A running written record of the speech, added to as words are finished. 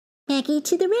Maggie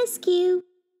to the rescue!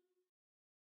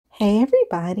 Hey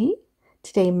everybody!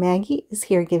 Today Maggie is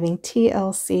here giving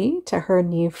TLC to her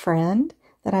new friend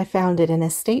that I found at an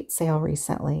estate sale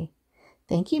recently.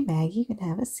 Thank you, Maggie. You can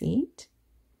have a seat.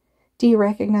 Do you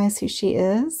recognize who she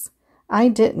is? I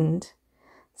didn't.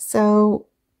 So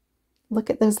look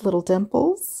at those little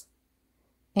dimples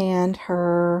and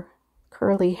her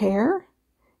curly hair.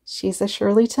 She's a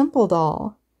Shirley Temple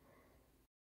doll.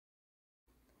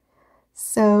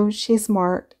 So she's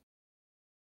marked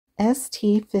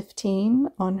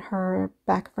ST15 on her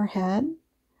back of her head,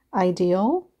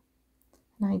 ideal,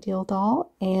 an ideal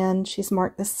doll, and she's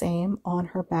marked the same on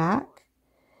her back.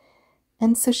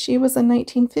 And so she was a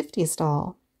 1950s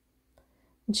doll.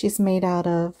 And she's made out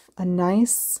of a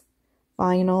nice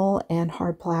vinyl and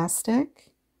hard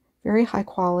plastic, very high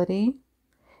quality.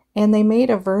 And they made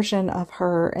a version of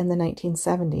her in the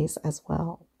 1970s as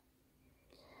well.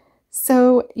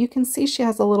 So you can see she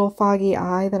has a little foggy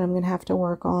eye that I'm going to have to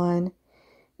work on.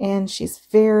 And she's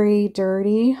very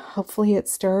dirty. Hopefully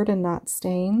it's dirt and not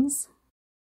stains.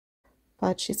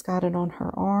 But she's got it on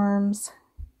her arms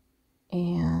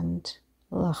and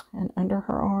under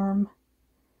her arm.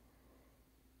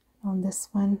 On this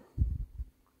one.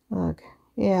 Look,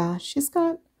 yeah, she's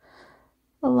got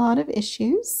a lot of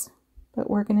issues, but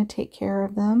we're going to take care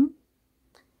of them.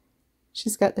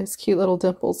 She's got those cute little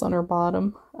dimples on her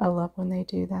bottom. I love when they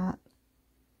do that.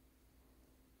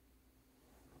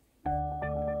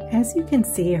 As you can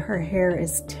see, her hair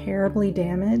is terribly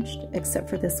damaged, except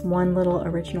for this one little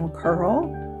original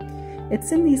curl.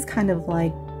 It's in these kind of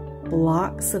like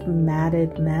blocks of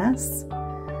matted mess.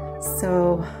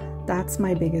 So that's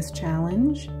my biggest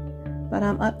challenge. But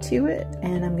I'm up to it,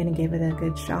 and I'm going to give it a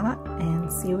good shot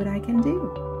and see what I can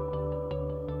do.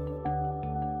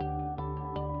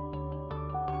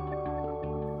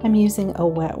 I'm using a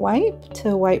wet wipe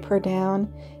to wipe her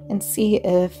down and see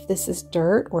if this is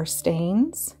dirt or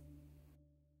stains.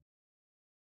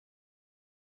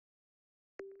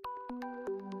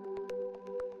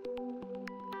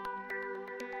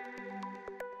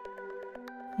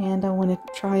 And I want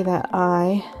to try that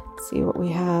eye, see what we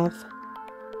have.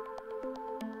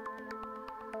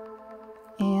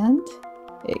 And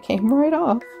it came right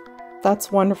off.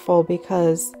 That's wonderful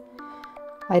because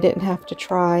I didn't have to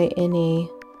try any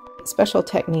special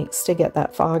techniques to get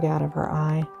that fog out of her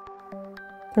eye.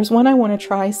 There's one I want to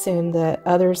try soon that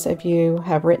others of you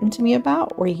have written to me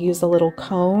about, where you use a little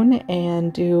cone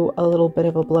and do a little bit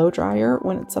of a blow dryer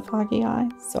when it's a foggy eye.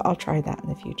 So I'll try that in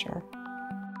the future.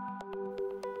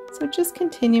 So just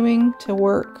continuing to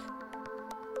work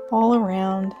all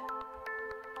around.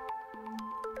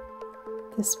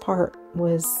 This part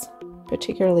was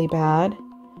particularly bad.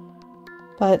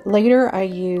 But later I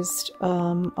used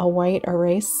a white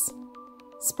erase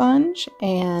sponge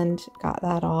and got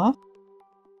that off.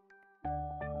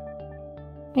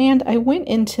 And I went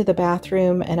into the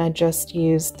bathroom and I just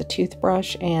used the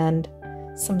toothbrush and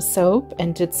some soap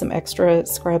and did some extra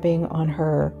scrubbing on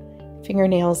her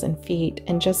fingernails and feet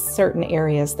and just certain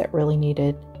areas that really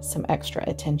needed some extra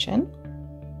attention.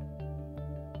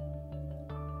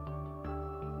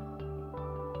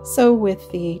 So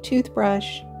with the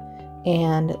toothbrush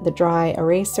and the dry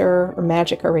eraser or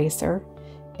magic eraser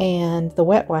and the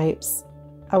wet wipes,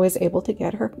 I was able to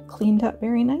get her cleaned up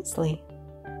very nicely.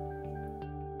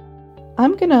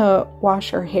 I'm gonna wash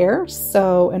her hair,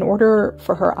 so in order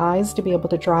for her eyes to be able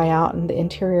to dry out in the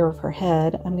interior of her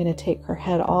head, I'm gonna take her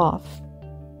head off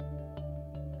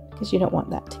because you don't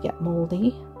want that to get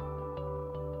moldy.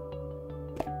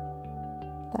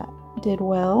 That did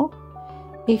well.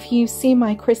 If you see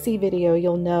my Chrissy video,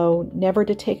 you'll know never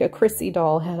to take a Chrissy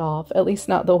doll head off, at least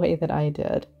not the way that I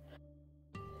did.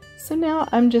 So now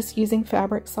I'm just using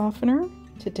fabric softener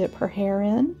to dip her hair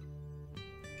in.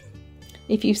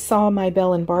 If you saw my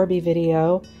Belle and Barbie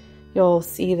video, you'll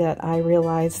see that I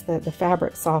realized that the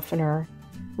fabric softener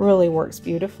really works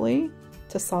beautifully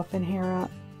to soften hair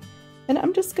up. And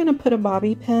I'm just going to put a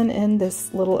bobby pin in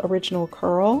this little original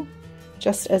curl,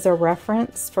 just as a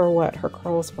reference for what her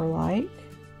curls were like.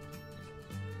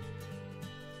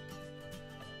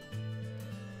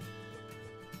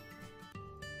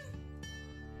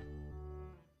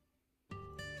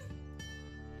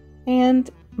 And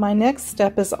my next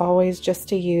step is always just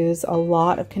to use a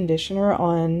lot of conditioner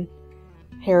on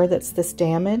hair that's this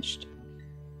damaged.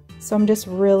 So I'm just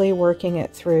really working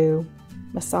it through,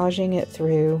 massaging it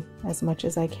through as much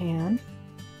as I can.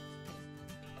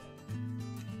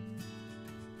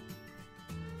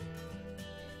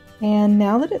 And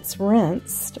now that it's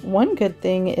rinsed, one good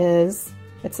thing is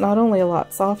it's not only a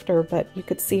lot softer, but you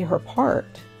could see her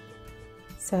part.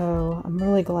 So I'm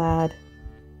really glad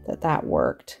that that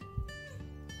worked.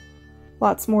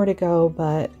 Lots more to go,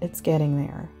 but it's getting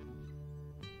there.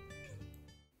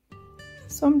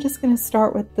 So I'm just going to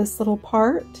start with this little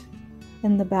part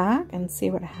in the back and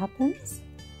see what happens.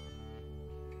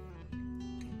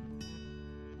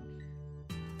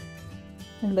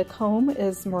 And the comb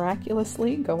is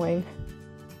miraculously going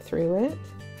through it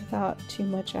without too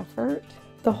much effort.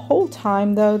 The whole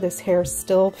time though, this hair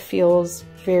still feels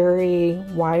very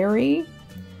wiry,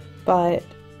 but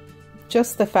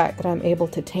just the fact that I'm able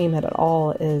to tame it at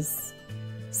all is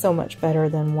so much better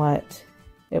than what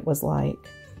it was like.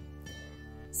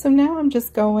 So now I'm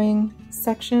just going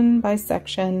section by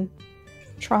section,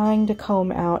 trying to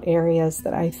comb out areas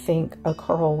that I think a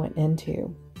curl went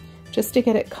into, just to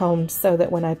get it combed so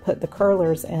that when I put the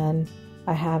curlers in,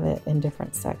 I have it in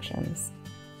different sections.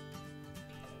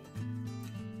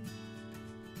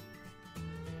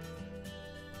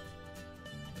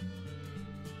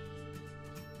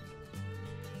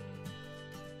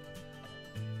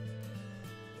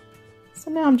 So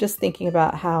now I'm just thinking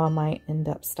about how I might end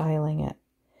up styling it.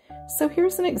 So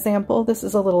here's an example. This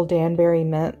is a little Danbury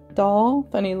mint doll,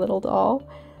 funny little doll.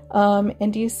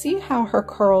 And do you see how her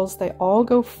curls, they all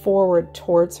go forward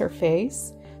towards her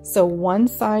face? So one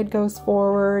side goes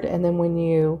forward, and then when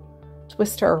you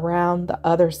twist her around, the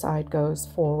other side goes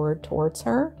forward towards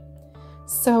her.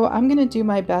 So I'm going to do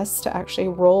my best to actually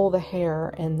roll the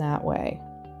hair in that way.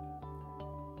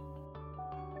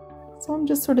 So I'm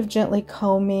just sort of gently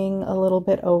combing a little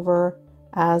bit over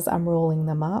as I'm rolling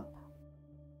them up.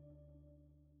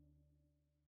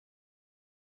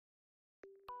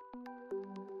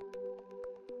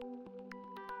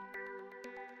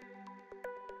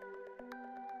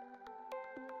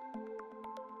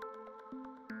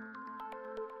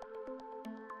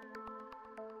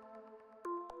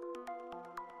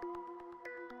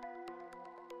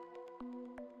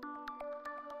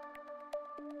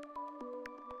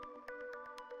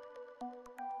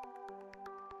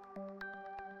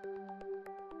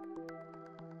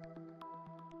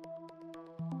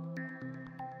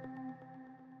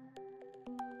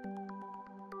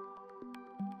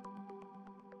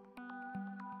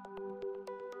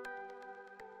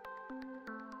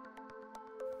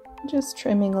 Just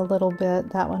trimming a little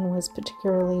bit. That one was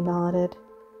particularly knotted.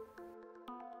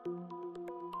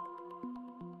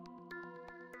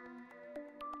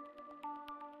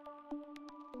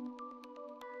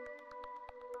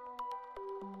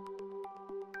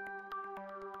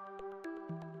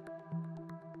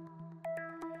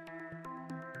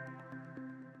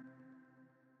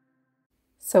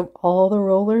 So all the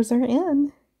rollers are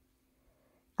in.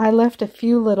 I left a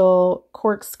few little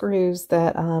corkscrews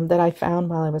that I found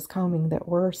while I was combing that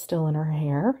were still in her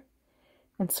hair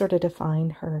and sort of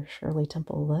defined her Shirley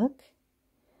Temple look.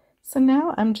 So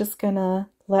now I'm just gonna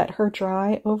let her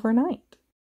dry overnight.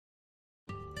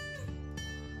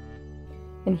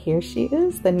 And here she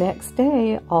is the next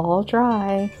day, all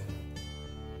dry.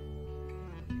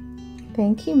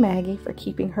 Thank you, Maggie, for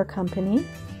keeping her company.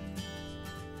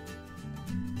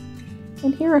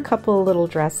 And here are a couple of little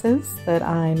dresses that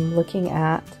I'm looking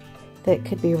at that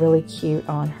could be really cute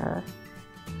on her.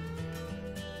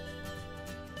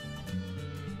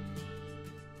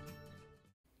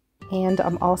 And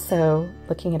I'm also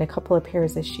looking at a couple of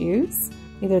pairs of shoes,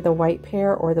 either the white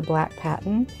pair or the black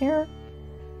patent pair.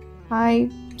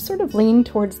 I sort of lean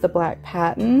towards the black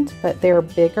patent, but they're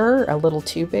bigger, a little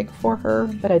too big for her,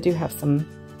 but I do have some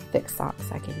thick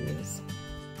socks I could use.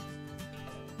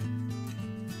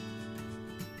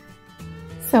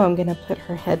 So I'm going to put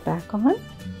her head back on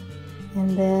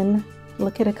and then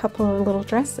look at a couple of little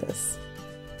dresses.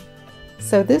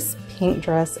 So this pink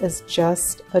dress is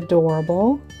just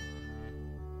adorable,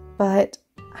 but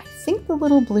I think the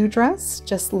little blue dress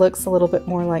just looks a little bit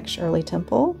more like Shirley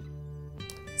Temple.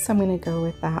 So I'm going to go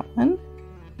with that one.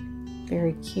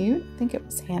 Very cute. I think it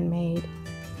was handmade.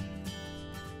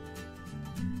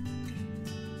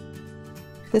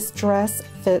 This dress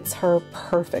fits her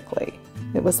perfectly.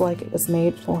 It was like it was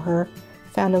made for her.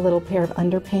 Found a little pair of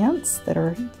underpants that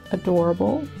are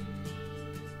adorable.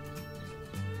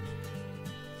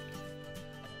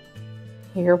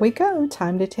 Here we go.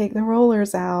 Time to take the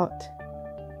rollers out.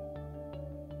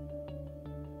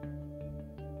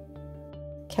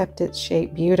 Kept its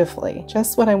shape beautifully.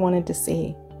 Just what I wanted to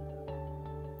see.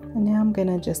 And now I'm going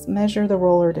to just measure the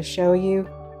roller to show you.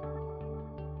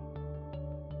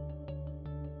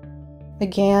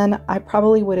 Again, I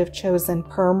probably would have chosen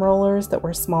perm rollers that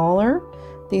were smaller.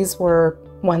 These were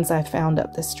ones I found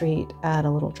up the street at a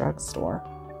little drugstore.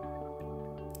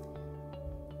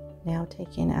 Now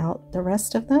taking out the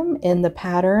rest of them in the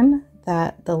pattern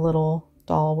that the little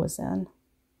doll was in.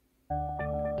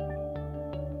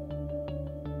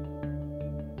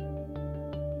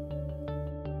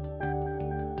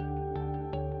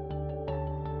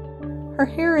 Her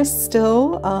hair is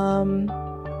still,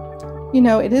 you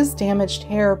know, it is damaged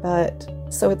hair, but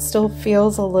so it still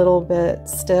feels a little bit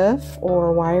stiff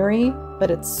or wiry,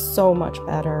 but it's so much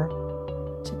better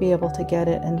to be able to get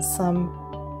it in some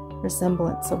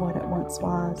resemblance of what it once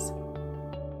was.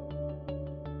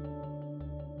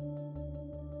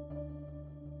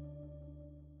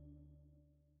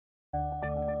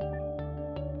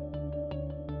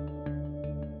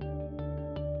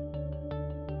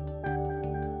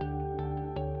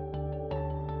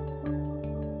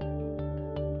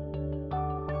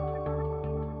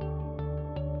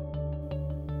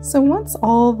 So once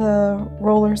all the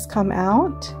rollers come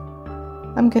out,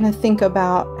 I'm going to think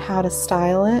about how to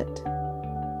style it.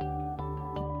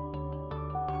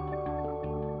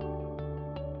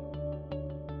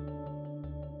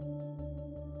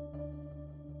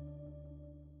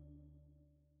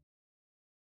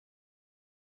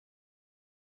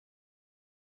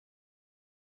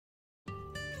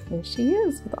 There she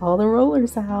is with all the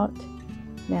rollers out.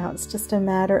 Now it's just a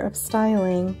matter of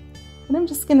styling. And I'm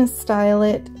just going to style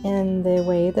it in the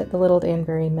way that the little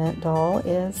Danbury Mint doll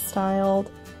is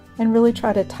styled, and really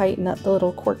try to tighten up the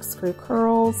little corkscrew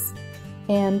curls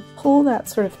and pull that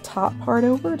sort of top part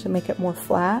over to make it more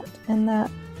flat in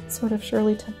that sort of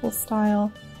Shirley Temple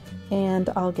style. And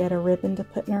I'll get a ribbon to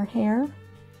put in her hair.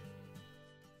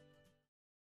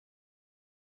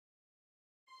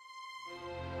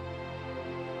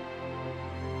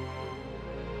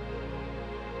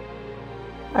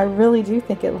 I really do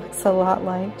think it looks a lot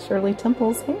like Shirley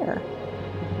Temple's hair.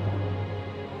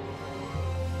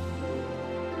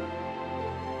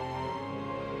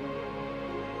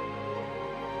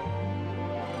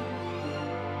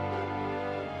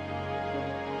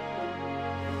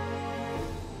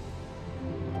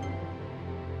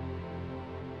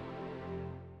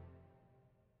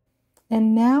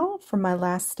 And now for my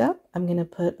last step, I'm going to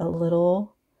put a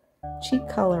little cheek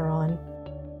color on.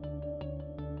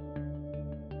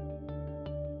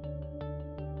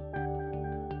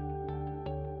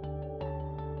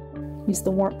 Use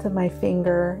the warmth of my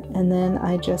finger, and then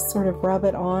I just sort of rub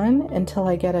it on until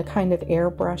I get a kind of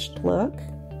airbrushed look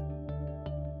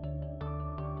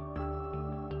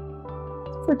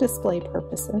for display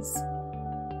purposes.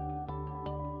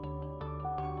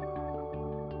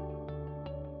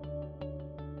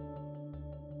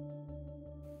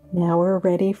 Now we're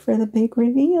ready for the big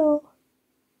reveal.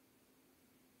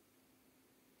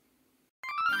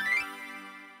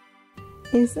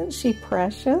 Isn't she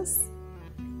precious?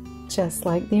 Just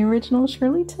like the original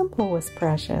Shirley Temple was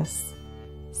precious.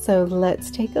 So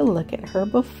let's take a look at her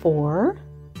before.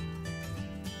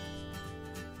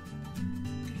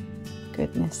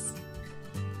 Goodness.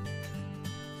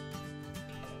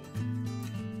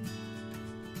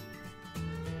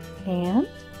 And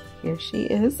here she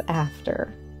is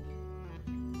after.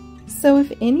 So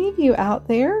if any of you out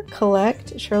there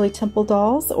collect Shirley Temple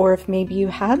dolls, or if maybe you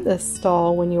had this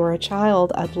doll when you were a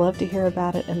child, I'd love to hear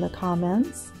about it in the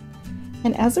comments.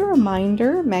 And as a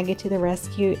reminder, Maggie to the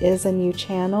Rescue is a new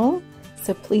channel,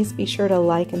 so please be sure to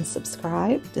like and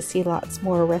subscribe to see lots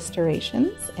more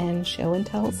restorations and show and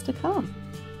tells to come.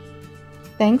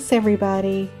 Thanks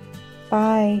everybody.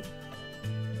 Bye.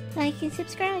 Like and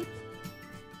subscribe.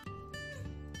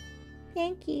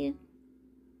 Thank you.